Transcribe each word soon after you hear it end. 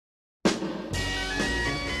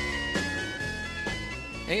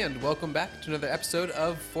And welcome back to another episode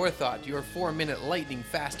of Forethought, your 4-minute lightning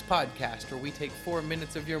fast podcast, where we take 4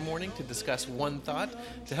 minutes of your morning to discuss one thought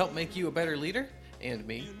to help make you a better leader, and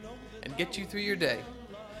me, and get you through your day.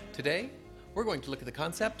 Today, we're going to look at the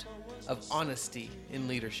concept of honesty in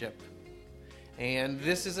leadership. And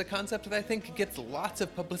this is a concept that I think gets lots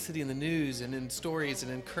of publicity in the news and in stories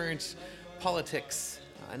and in current politics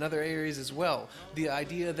and other areas as well. The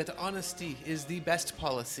idea that honesty is the best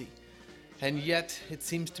policy. And yet, it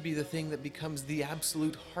seems to be the thing that becomes the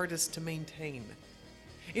absolute hardest to maintain.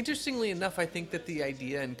 Interestingly enough, I think that the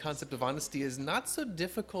idea and concept of honesty is not so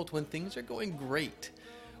difficult when things are going great.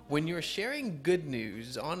 When you're sharing good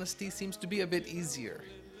news, honesty seems to be a bit easier.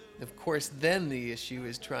 Of course, then the issue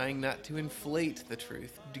is trying not to inflate the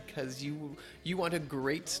truth, because you want a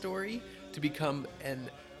great story to become an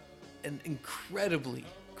incredibly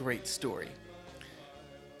great story.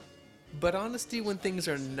 But honesty when things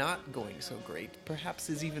are not going so great perhaps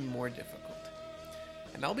is even more difficult.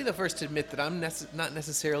 And I'll be the first to admit that I'm not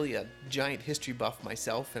necessarily a giant history buff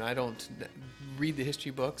myself, and I don't read the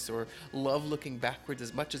history books or love looking backwards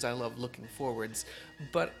as much as I love looking forwards.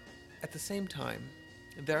 But at the same time,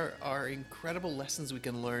 there are incredible lessons we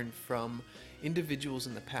can learn from individuals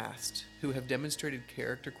in the past who have demonstrated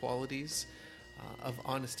character qualities of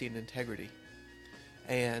honesty and integrity.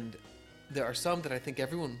 And there are some that I think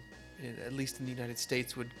everyone, at least in the United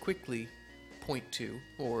States, would quickly point to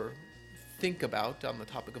or think about on the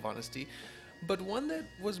topic of honesty. But one that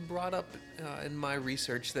was brought up in my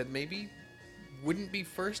research that maybe wouldn't be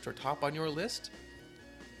first or top on your list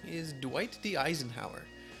is Dwight D. Eisenhower.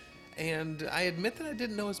 And I admit that I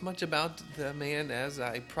didn't know as much about the man as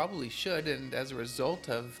I probably should, and as a result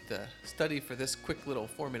of the study for this quick little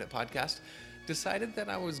 4-minute podcast, decided that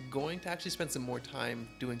I was going to actually spend some more time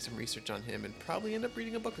doing some research on him and probably end up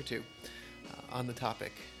reading a book or two on the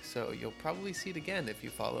topic. So you'll probably see it again if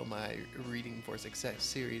you follow my Reading for Success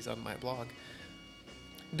series on my blog.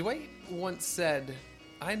 Dwight once said,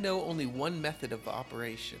 "I know only one method of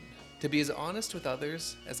operation, to be as honest with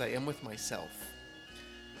others as I am with myself."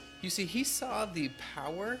 You see, he saw the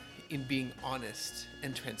power in being honest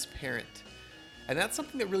and transparent. And that's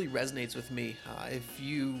something that really resonates with me. If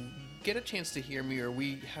you get a chance to hear me, or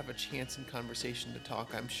we have a chance in conversation to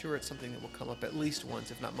talk, I'm sure it's something that will come up at least once,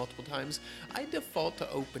 if not multiple times. I default to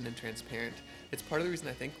open and transparent. It's part of the reason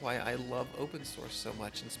I think why I love open source so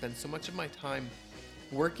much and spend so much of my time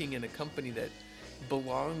working in a company that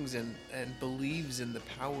belongs and believes in the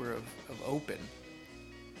power of open.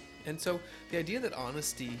 And so the idea that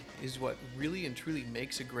honesty is what really and truly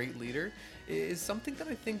makes a great leader is something that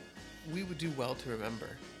I think we would do well to remember.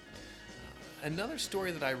 Another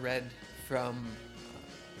story that I read from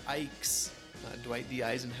Ike's, Dwight D.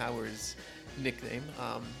 Eisenhower's nickname,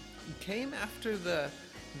 came after the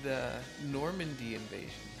Normandy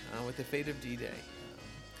invasion with the fate of D-Day.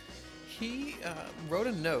 He wrote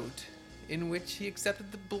a note in which he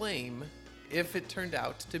accepted the blame if it turned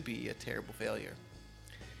out to be a terrible failure.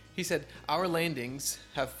 He said, "Our landings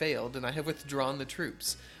have failed, and I have withdrawn the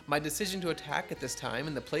troops. My decision to attack at this time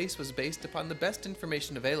and the place was based upon the best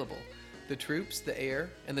information available. The troops, the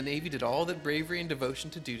air, and the Navy did all that bravery and devotion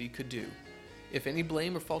to duty could do. If any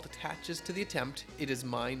blame or fault attaches to the attempt, it is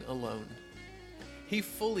mine alone." He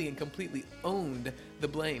fully and completely owned the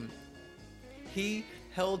blame. He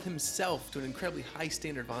held himself to an incredibly high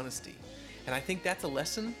standard of honesty. And I think that's a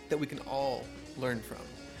lesson that we can all learn from.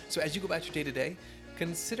 So as you go about your day-to-day,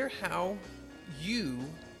 consider how you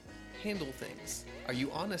handle things. Are you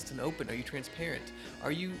honest and open? Are you transparent?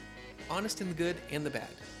 Are you honest in the good and the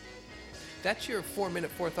bad? That's your 4-minute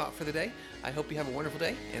forethought for the day. I hope you have a wonderful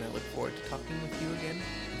day, and I look forward to talking with you again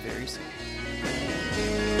very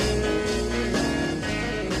soon.